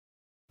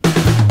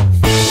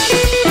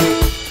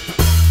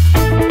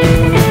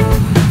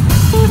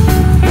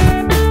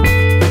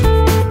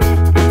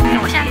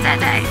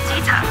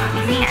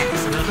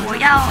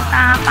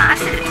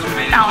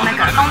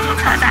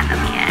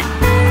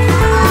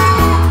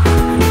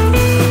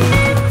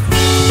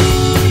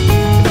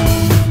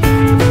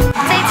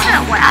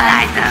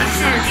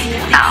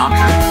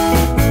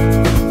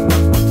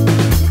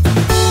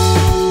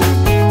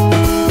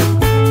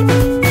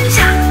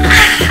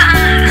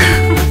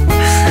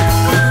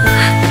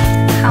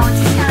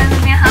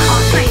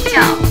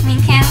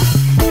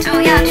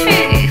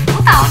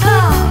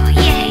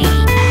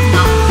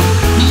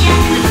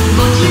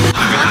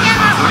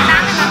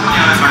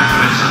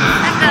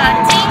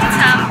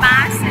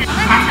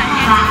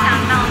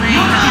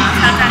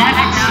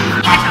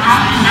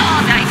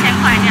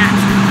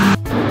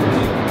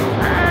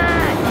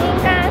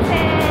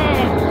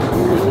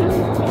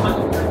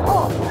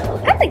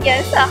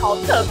好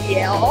特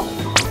别哦。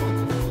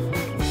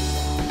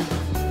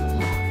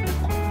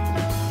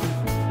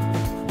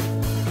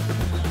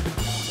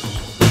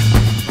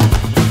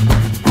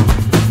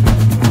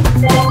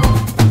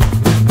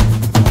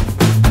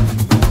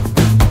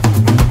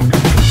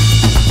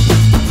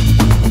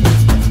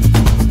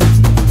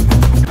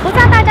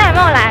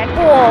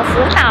福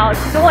岛其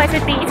实我也是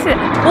第一次，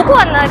不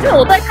过呢，就是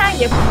我对它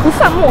也不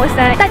算陌生。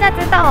大家知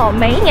道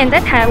每一年在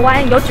台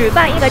湾有举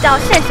办一个叫“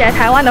献血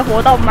台湾”的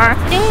活动吗？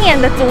今年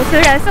的主持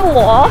人是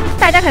我。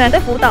大家可能对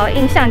福岛的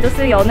印象就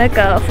是有那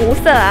个辐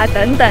射啊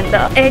等等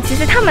的，其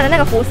实他们的那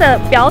个辐射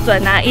标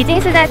准啊，已经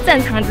是在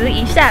正常值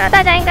以下了。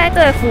大家应该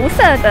对辐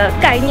射的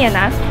概念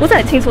啊不是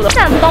很清楚的。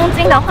像东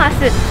京的话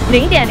是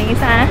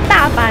0.03，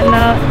大阪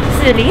呢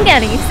是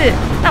0.04。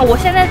那我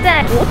现在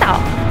在福岛。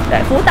对，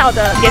福岛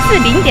的也是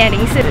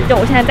0.04，就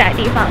我现在在的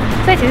地方，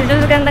所以其实就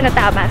是跟那个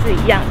大阪是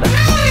一样的。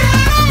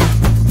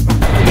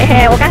嘿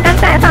嘿，我刚刚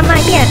在贩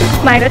卖店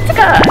买了这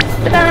个，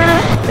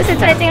这是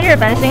最近日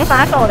本新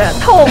发售的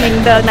透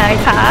明的奶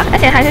茶，而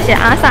且还是写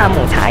阿萨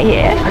姆茶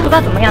叶，不知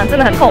道怎么样，真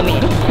的很透明。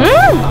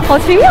好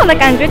奇妙的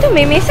感觉，就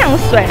明明像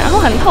水，然后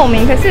很透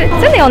明，可是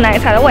真的有奶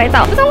茶的味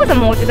道。不知道为什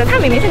么，我觉得它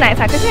明明是奶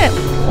茶，可是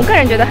我个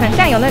人觉得很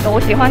像有那个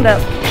我喜欢的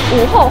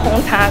午后红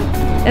茶。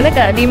的那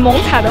个柠檬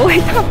茶的味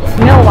道，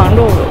没有网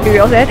络旅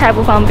游实在太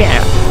不方便了。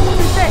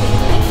是这里，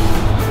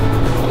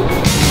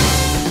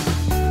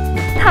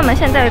他们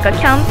现在有一个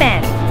campaign，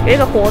 有一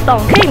个活动，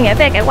可以免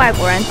费给外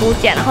国人租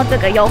借，然后这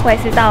个优惠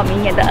是到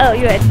明年的2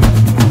月。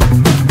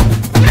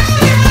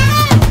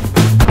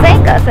这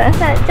个神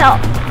社叫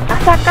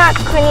朝霞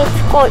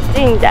国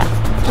神社，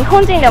日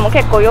本人でも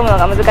結構読むの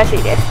が難し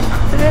いです。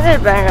就是日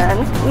本人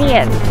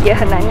念也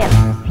很难念。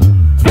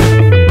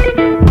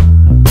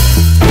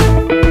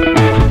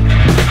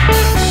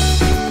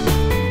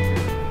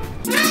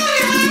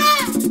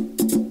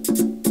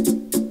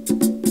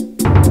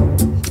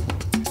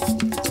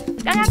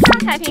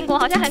采苹果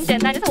好像很简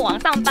单，就是往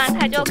上搬，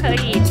它就可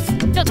以，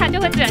它就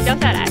会自然掉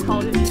下来。好，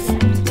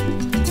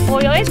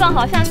我有一种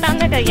好像当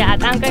那个亚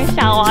当跟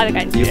夏娃的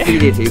感觉。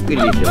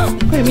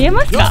これ見え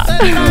ますか？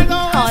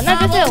好，那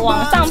就是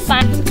往上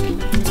搬。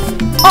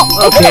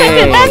哦，这个很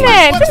简单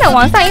呢，真的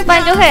往上一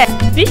搬就会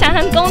比想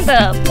象中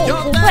的不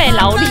会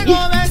劳力。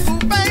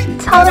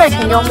超热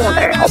情幽默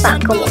的老板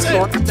跟我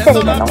说，这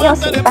里的农药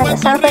是一般的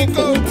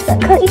1/3，整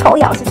颗一口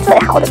咬是最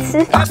好的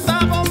吃法。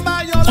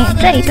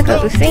这里这个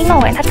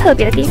Fukushima它特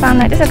别的地方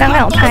呢，就是刚刚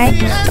有拍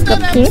这个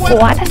苹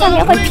果啊，它上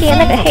面会贴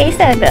那个黑色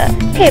的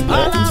tape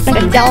那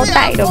个胶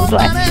带，对不对？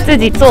自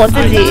己做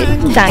自己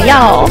想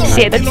要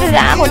写的字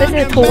啊，或者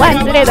是图案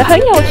之类的，很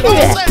有趣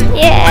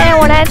耶！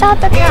我来到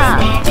这个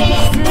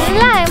石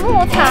濑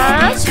牧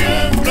场。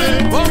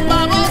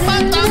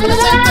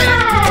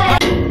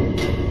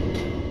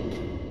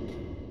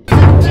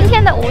今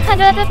天的午餐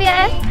就在这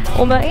边。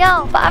我们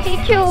要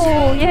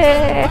barbecue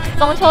耶！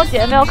中秋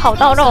节没有烤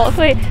到肉，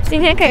所以今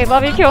天可以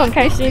barbecue 很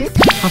开心。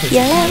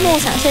岩濑牧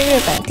场是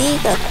日本第一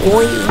个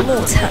国营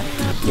牧场，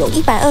有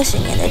120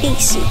年的历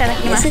史，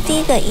也是第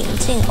一个引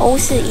进欧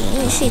式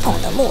营运系统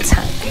的牧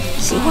场。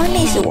喜欢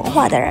历史文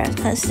化的人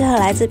很适合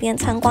来这边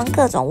参观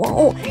各种文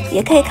物，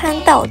也可以看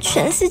到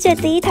全世界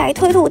第一台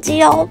推土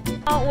机哦。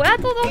我要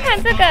做看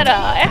这个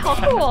了，好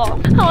酷哦，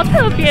好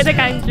特别的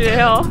感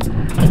觉哦。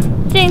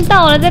进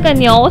到了这个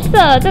牛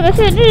舍，这个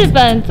是日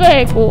本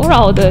最古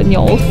老的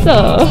牛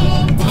舍。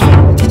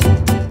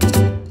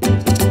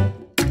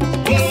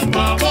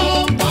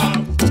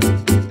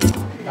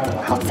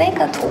好，这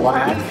个图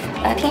啊，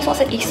听说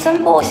是一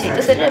生波喜，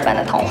就是日本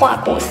的童话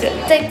故事。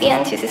这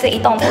边其实是一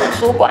栋图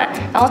书馆，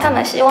然后他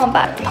们希望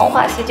把童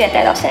话世界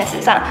带到现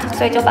实上，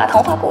所以就把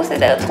童话故事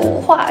的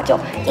图画就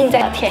印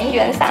在田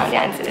园上这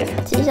样子。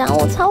吉祥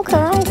物超可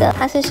爱的，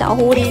它是小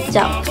狐狸，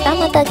叫大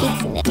马的吉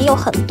子呢。也有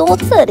很多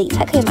这里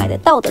才可以买得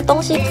到的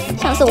东西，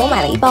像是我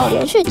买了一包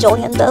连续9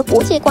年得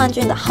国际冠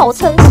军的，号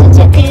称世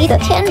界第一的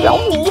天龙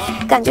米，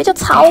感觉就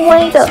超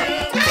威的。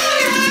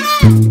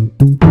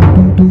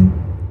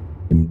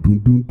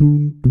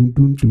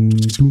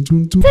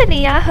这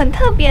里啊，很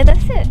特别的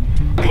是，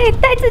可以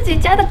带自己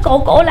家的狗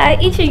狗来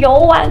一起游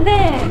玩呢。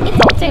一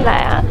走进来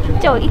啊，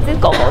就有一只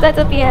狗狗在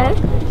这边，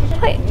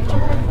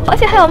而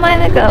且还有卖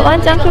那个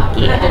湾江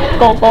cookie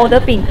狗狗的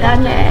饼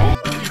干呢。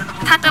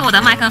他对我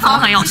的麦克风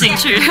很有兴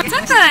趣，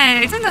真的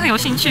哎，真的很有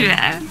兴趣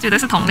哎，觉得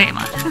是同类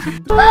嘛。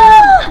哇，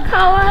可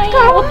愛い。持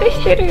ってき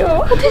てる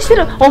よ。持ってきて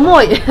る。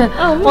重い。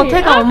もう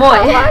手が重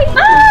い。可愛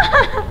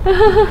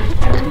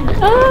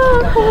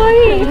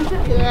い。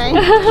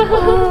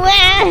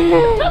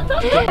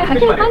还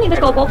可以帮你的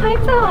狗狗拍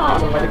照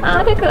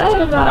啊，太可爱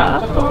了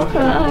吧，好可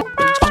爱。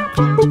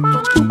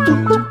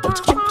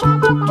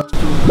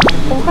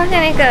我发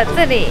现一个，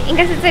这里应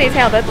该是这里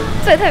才有的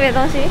最特别的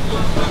东西，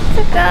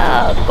这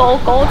个狗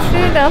狗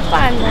吃的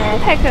饭哎，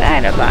太可爱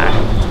了吧！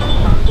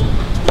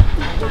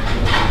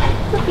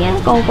这边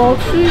狗狗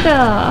吃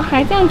的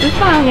还这样子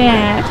放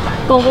哎，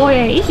狗狗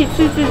也一起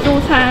吃自助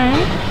餐，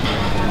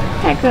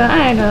太可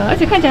爱了，而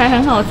且看起来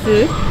很好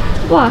吃，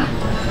哇！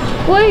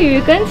鲑鱼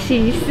跟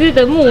起司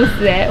的慕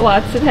斯哎，哇，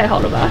吃太好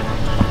了吧！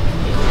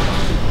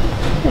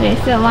里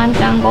是湾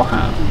江ご飯。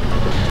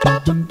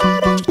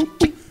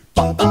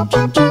好，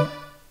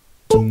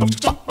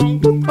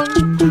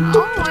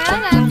我要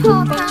来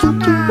泡汤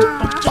了。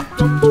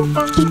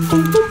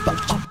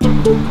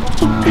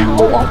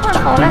好，我换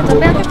好了，准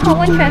备要去泡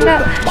温泉了。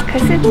可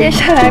是接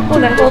下来不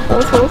能够播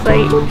出，所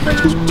以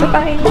拜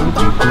拜。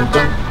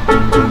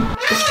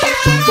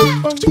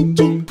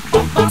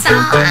早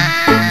安。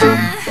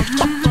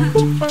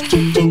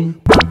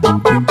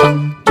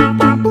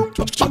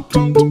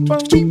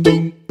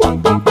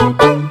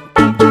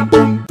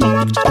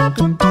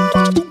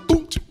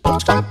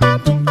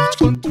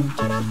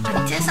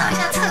介绍一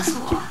下厕所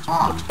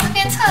哦，这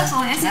边厕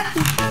所也是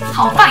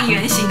好半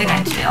圆形的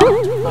感觉哦。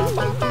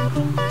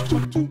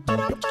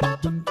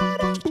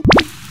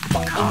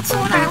好，出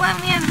来外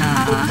面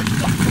了，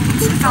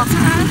吃早餐。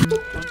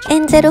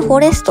Angel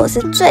Forest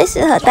是最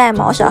适合带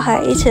毛小孩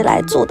一起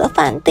来住的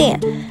饭店，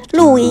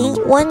露营、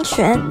温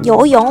泉、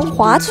游泳、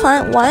划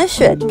船、玩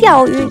雪、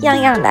钓鱼，样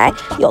样来，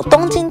有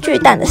东京巨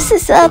蛋的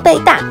42倍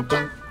大。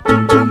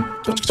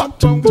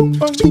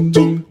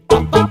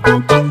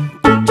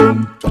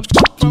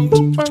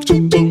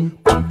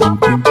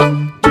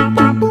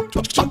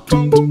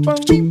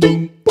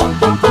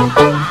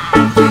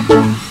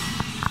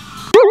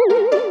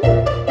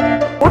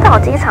福岛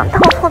机场到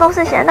处都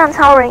是咸蛋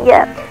超人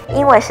耶，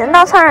因为咸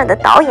蛋超人的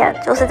导演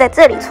就是在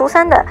这里出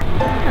生的。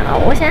好，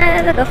我现在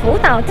在这个福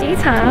岛机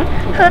场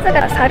喝这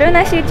个撒酱史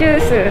上最大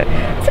型，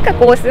这个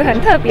果实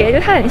很特别，就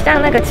它很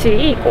像那个奇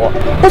异果，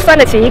不酸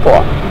的奇异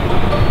果。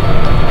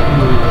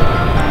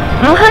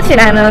然后喝起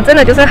来呢，真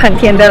的就是很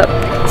甜的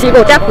奇异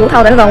果加葡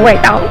萄的那种味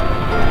道。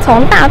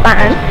从大阪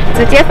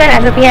直接飞来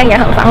这边也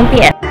很方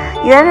便。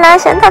原来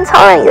咸蛋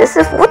超人也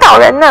是福岛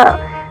人呢，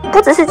不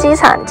只是机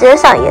场，街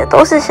上也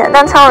都是咸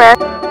蛋超人。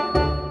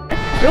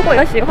如果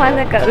有喜欢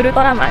那个乌鲁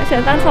多拉曼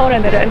咸蛋超人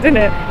的人，真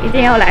的一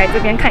定要来这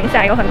边看一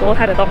下，有很多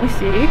他的东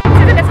西。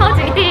是这个超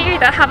级地狱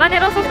的ハバネ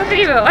ロソフトク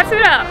リーム，我吃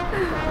了，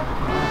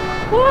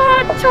哇，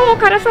超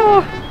辛そ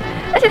う！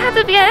而且它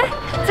这边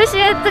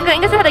这个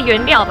应该是它的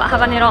原料吧，ハ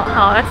バネロ。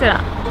好，我吃了。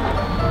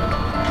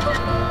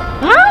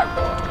哇，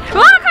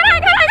辛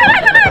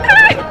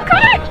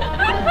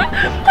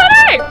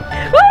い！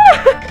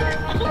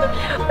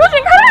不行，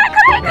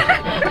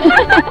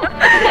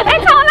哎，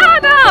超辣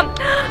的！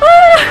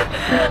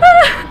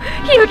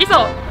火吹きそ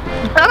う，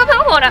然后喷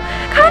火了，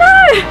辛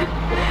い！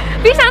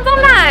比想中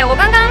辣哎！我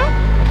刚刚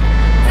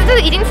就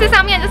是已经吃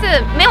上面，就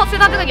是没有吃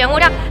到这个原物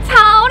料，超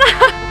辣！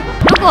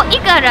如果一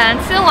个人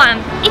吃完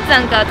一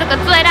整个这个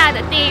最辣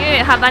的地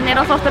狱ハバネ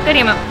ロソフトク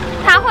リーム，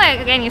他会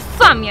给你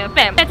算免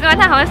费，之外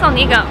他还会送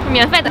你一个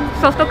免费的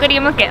ソフトクリ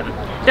ーム券。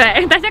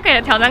对，大家可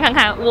以挑战看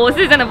看，我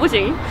是真的不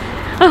行，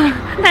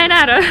太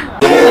辣了。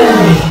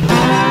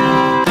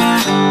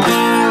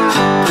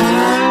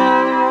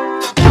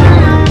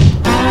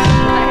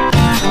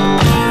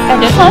感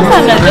觉穿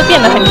上人就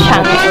变得很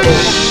强哎。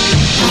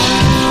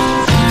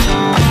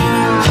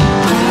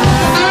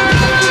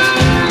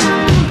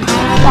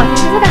哇，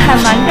其实这个还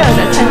蛮热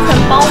的，层层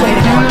包围的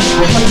感觉。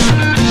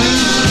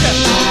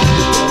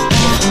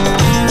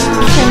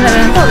现在人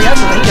到底要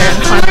怎么一个人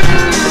穿？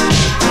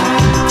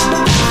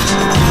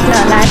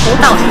来福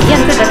岛体验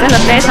这个真的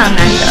非常难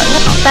得，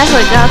待会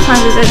就要穿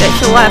着这个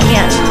去外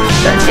面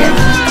的全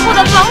部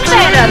的装备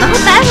了，然后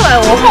待会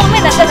我后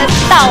面的这个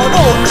道路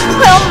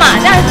会有马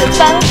这样子奔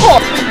过。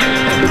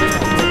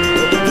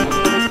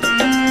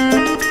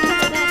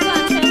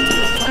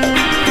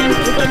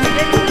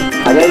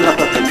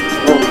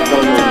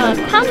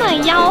他们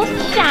腰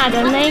下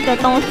的那个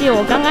东西，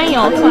我刚刚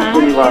有穿，那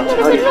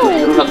个是鹿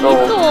皮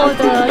做的，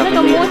那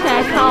个摸起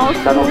来超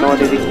舒服，好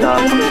紧张。